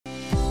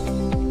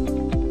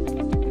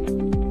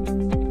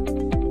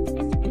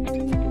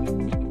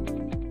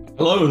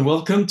Hello and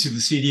welcome to the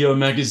CDO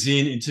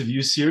Magazine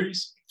interview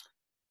series.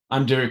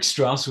 I'm Derek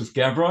Strauss with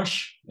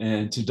Gavroshe,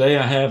 and today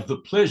I have the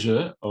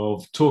pleasure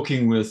of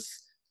talking with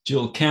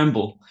Jill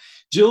Campbell.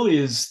 Jill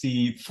is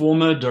the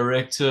former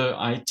director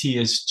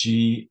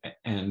ITSG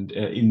and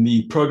in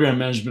the Program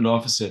Management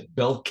Office at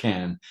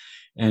Belcan,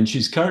 and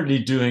she's currently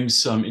doing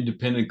some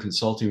independent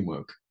consulting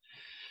work.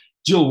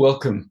 Jill,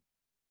 welcome.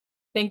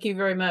 Thank you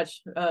very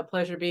much.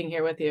 Pleasure being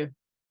here with you.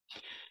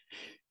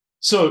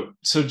 So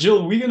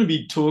Jill, we're going to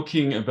be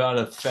talking about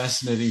a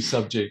fascinating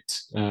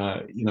subject,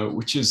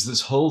 which is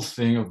this whole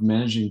thing of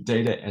managing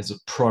data as a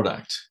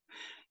product.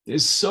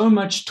 There's so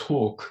much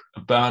talk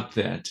about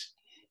that,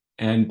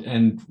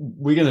 and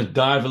we're going to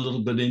dive a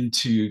little bit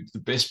into the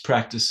best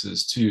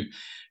practices to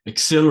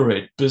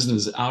accelerate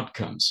business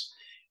outcomes.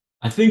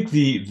 I think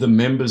the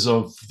members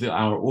of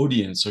our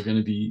audience are going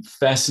to be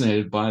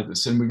fascinated by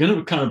this, and we're going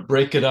to kind of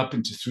break it up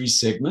into three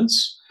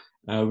segments.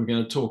 We're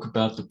going to talk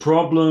about the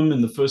problem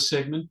in the first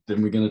segment.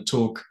 Then we're going to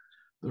talk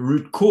the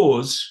root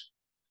cause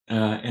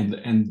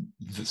and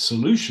the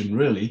solution,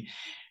 really.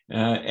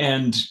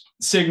 And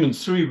segment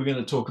three, we're going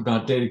to talk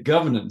about data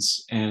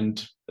governance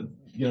and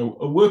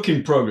a work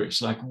in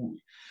progress. Like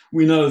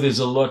we know there's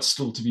a lot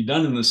still to be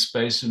done in this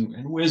space,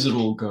 and where's it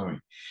all going?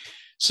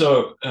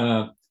 So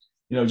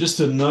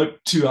just a note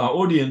to our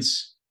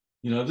audience.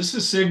 This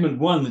is segment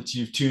one that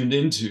you've tuned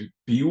into.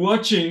 Be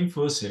watching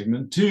for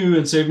segment two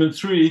and segment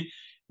three,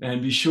 and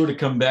be sure to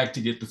come back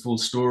to get the full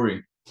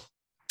story.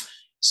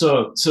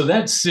 So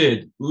that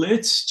said,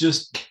 let's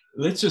just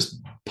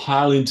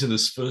pile into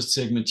this first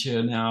segment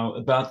here now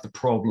about the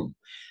problem.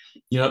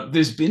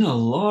 There's been a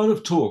lot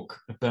of talk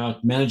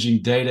about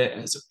managing data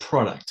as a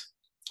product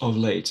of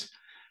late.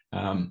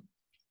 In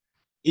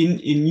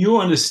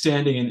your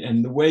understanding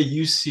and the way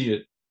you see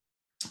it,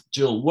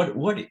 Jill,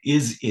 what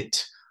is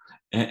it,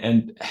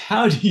 and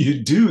how do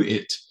you do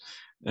it?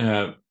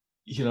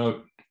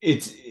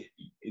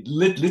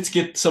 Let's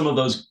get some of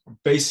those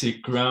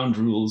basic ground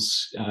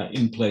rules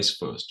in place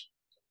first.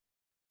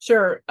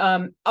 Sure.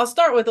 I'll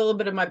start with a little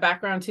bit of my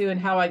background too and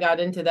how I got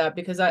into that,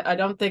 because I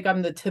don't think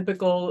I'm the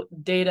typical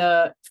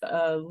data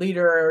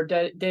leader or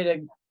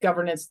data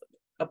governance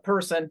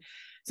person.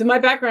 So my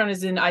background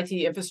is in IT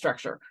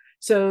infrastructure.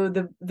 So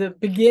the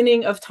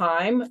beginning of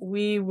time,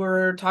 we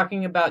were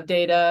talking about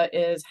data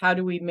is how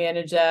do we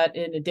manage that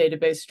in a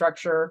database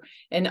structure,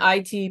 and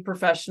IT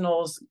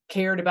professionals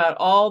cared about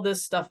all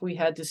this stuff we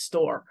had to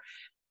store.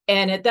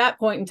 And at that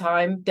point in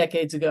time,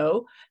 decades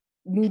ago,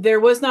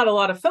 there was not a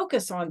lot of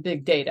focus on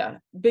big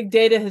data. Big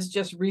data has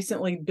just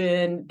recently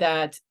been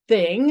that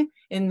thing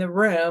in the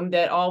room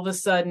that all of a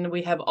sudden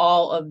we have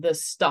all of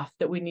this stuff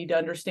that we need to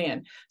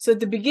understand. So at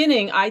the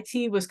beginning,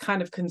 IT was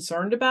kind of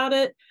concerned about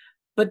it,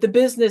 but the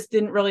business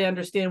didn't really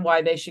understand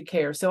why they should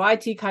care. So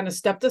IT kind of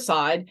stepped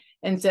aside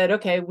and said,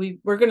 okay,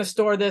 we're going to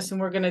store this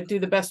and we're going to do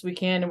the best we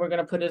can and we're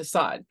going to put it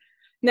aside.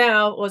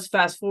 Now, let's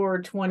fast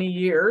forward 20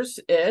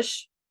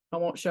 years-ish. I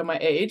won't show my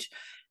age.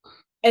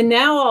 And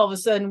now all of a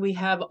sudden we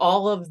have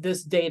all of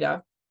this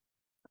data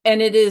and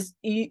it is,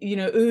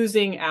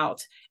 oozing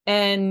out.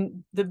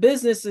 And the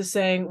business is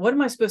saying, what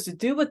am I supposed to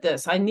do with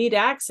this? I need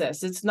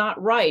access. It's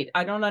not right.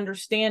 I don't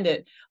understand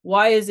it.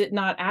 Why is it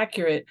not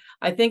accurate?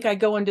 I think I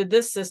go into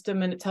this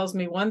system and it tells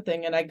me one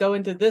thing, and I go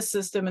into this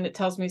system and it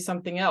tells me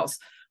something else.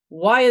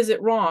 Why is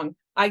it wrong?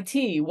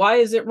 IT, why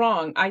is it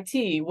wrong?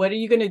 IT, what are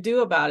you going to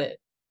do about it?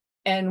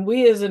 And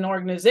we as an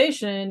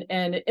organization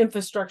and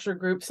infrastructure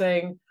group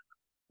saying,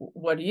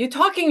 what are you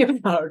talking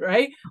about,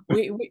 right?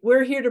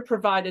 We're here to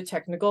provide a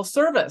technical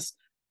service.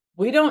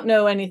 We don't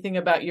know anything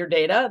about your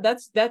data.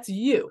 That's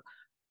you.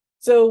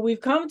 So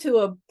we've come to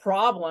a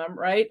problem,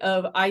 right,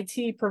 of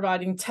IT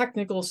providing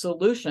technical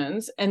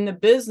solutions and the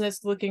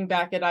business looking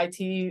back at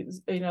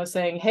IT,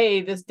 saying,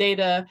 hey, this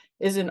data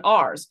isn't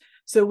ours.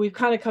 So we've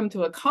kind of come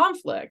to a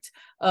conflict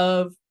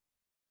of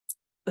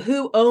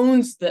who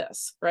owns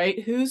this,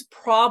 right? Whose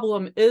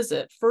problem is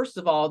it? First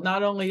of all,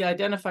 not only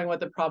identifying what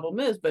the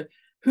problem is, but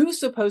who's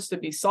supposed to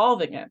be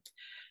solving it?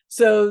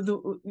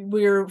 So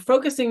we're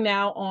focusing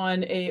now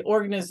on an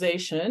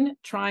organization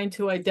trying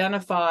to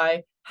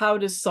identify how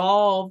to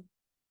solve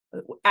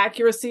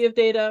accuracy of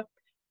data,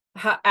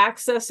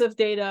 access of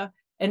data,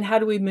 and how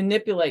do we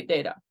manipulate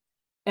data.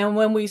 And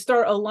when we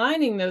start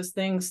aligning those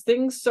things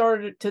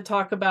started to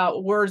talk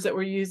about words that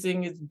we're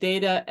using is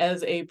data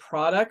as a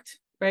product,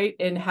 right?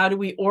 And how do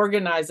we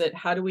organize it?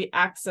 How do we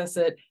access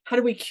it? How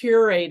do we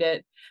curate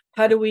it?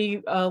 How do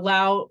we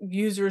allow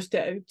users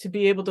to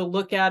be able to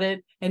look at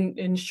it and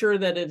ensure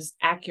that it is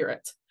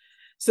accurate?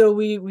 So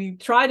we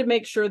try to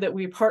make sure that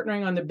we're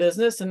partnering on the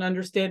business and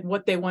understand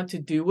what they want to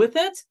do with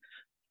it.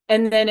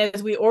 And then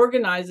as we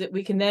organize it,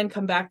 we can then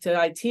come back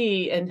to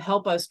IT and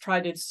help us try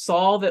to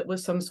solve it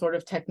with some sort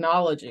of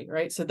technology,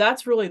 right? So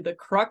that's really the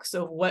crux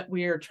of what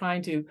we are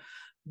trying to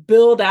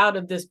build out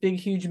of this big,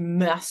 huge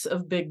mess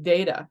of big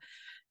data.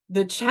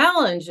 The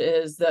challenge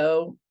is,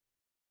 though,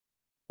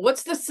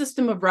 what's the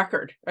system of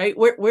record, right?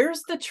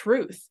 Where's the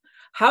truth?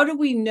 How do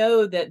we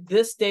know that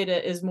this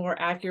data is more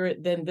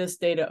accurate than this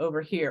data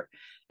over here?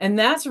 And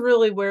that's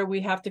really where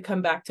we have to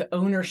come back to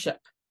ownership.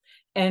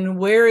 and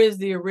where is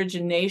the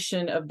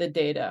origination of the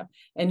data,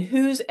 and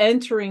who's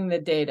entering the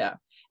data,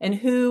 and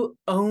who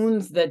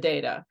owns the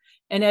data.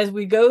 And as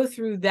we go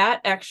through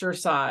that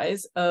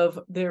exercise of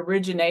the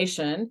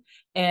origination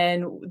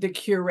and the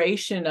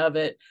curation of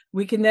it,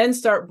 we can then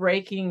start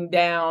breaking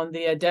down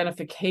the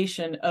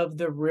identification of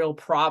the real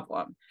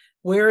problem.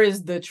 Where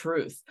is the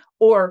truth?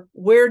 Or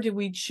where do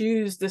we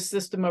choose the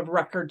system of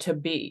record to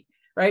be,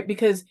 right?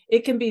 Because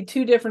it can be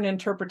two different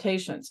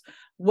interpretations.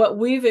 What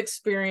we've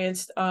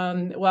experienced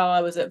while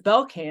I was at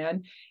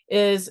Belcan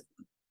is,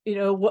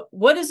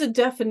 what is a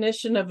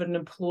definition of an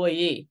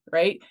employee,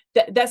 right?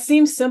 That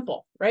seems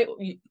simple, right?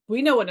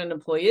 We know what an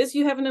employee is.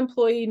 You have an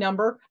employee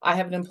number. I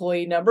have an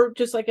employee number,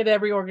 just like at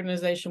every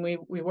organization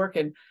we work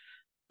in.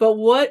 But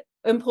what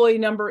employee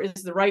number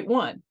is the right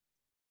one?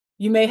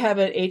 You may have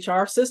an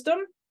HR system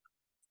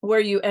where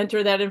you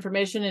enter that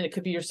information, and it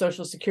could be your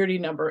social security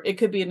number. It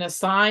could be an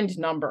assigned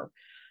number.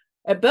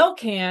 At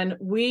Belcan,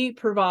 we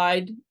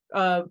provide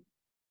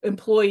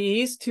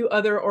employees to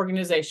other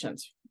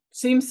organizations.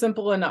 Seems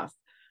simple enough.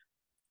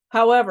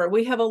 However,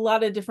 we have a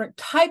lot of different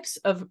types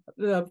of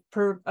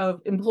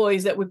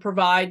employees that we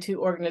provide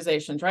to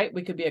organizations, right?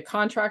 We could be a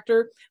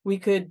contractor. We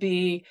could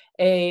be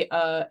a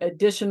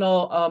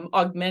additional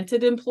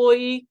augmented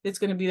employee that's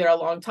going to be there a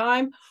long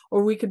time,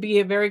 or we could be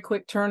a very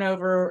quick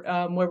turnover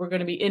where we're going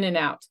to be in and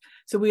out.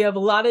 So we have a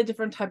lot of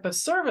different type of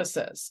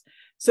services.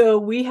 So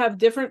we have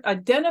different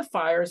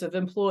identifiers of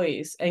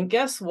employees. And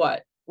guess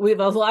what? We have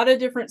a lot of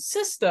different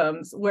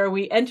systems where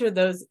we enter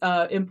those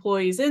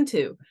employees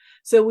into.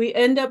 So we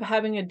end up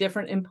having a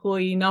different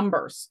employee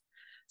numbers.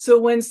 So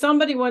when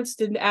somebody wants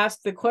to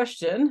ask the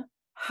question,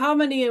 how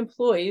many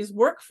employees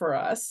work for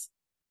us?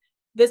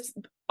 This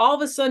all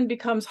of a sudden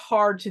becomes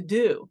hard to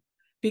do,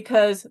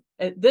 because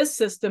at this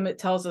system, it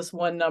tells us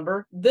one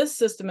number. This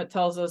system, it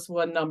tells us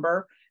one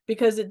number,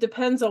 because it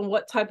depends on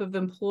what type of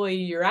employee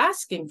you're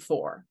asking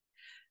for.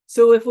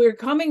 So if we're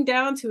coming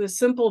down to a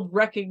simple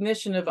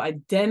recognition of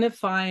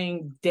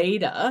identifying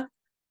data,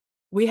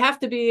 we have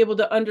to be able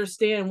to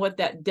understand what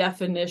that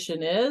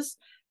definition is.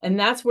 And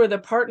that's where the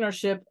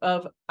partnership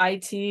of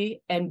IT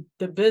and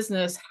the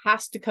business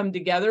has to come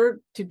together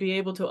to be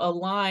able to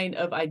align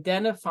of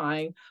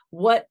identifying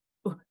what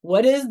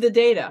is the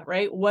data,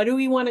 right? What do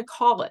we want to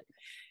call it?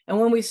 And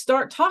when we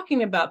start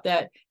talking about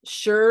that,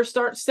 sure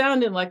starts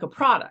sounding like a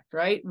product,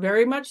 right?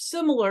 Very much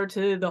similar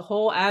to the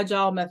whole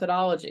agile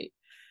methodology.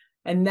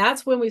 And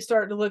that's when we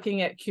start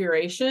looking at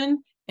curation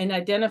and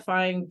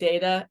identifying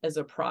data as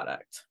a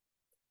product.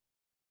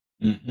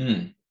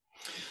 Mm-hmm.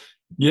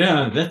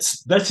 Yeah,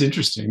 that's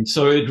interesting.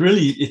 So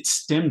it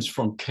stems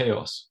from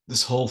chaos.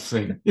 This whole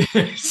thing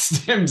it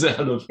stems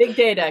out of big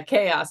data,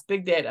 chaos,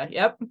 big data.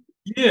 Yep.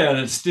 Yeah, and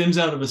it stems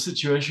out of a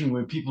situation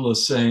where people are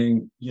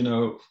saying,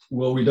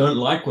 well, we don't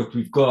like what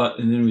we've got,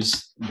 and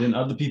then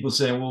other people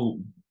saying, well,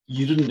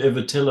 you didn't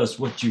ever tell us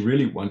what you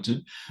really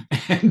wanted,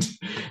 and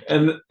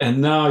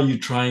now you're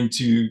trying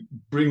to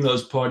bring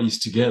those parties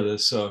together.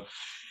 So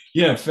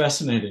yeah,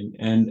 fascinating.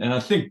 And I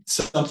think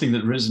something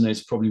that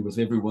resonates probably with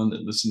everyone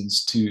that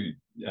listens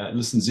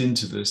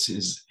into this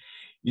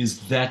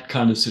is that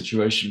kind of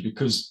situation,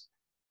 because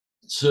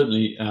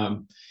certainly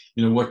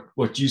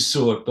what you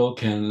saw at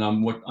Belcan, and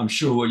I'm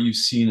sure what you've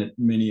seen at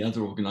many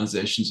other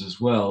organizations as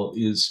well,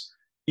 is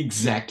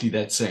exactly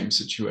that same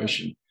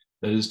situation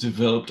that has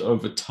developed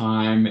over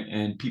time,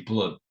 and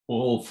people are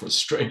all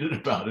frustrated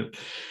about it.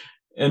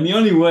 And the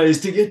only way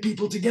is to get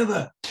people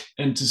together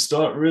and to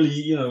start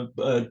really,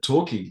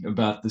 talking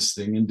about this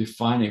thing and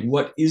defining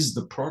what is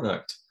the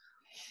product.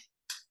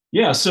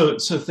 Yeah, so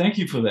thank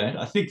you for that.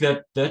 I think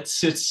that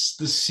sets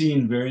the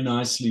scene very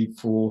nicely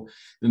for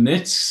the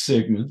next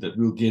segment that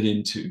we'll get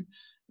into,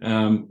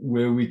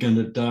 where we're going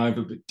to dive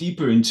a bit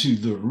deeper into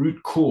the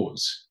root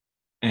cause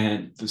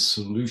and the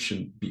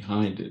solution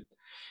behind it.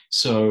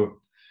 So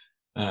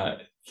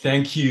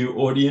thank you,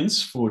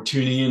 audience, for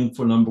tuning in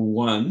for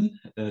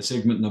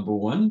segment number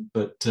one.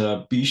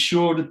 But be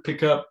sure to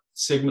pick up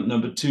segment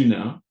number 2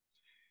 now,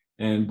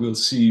 and we'll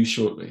see you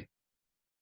shortly.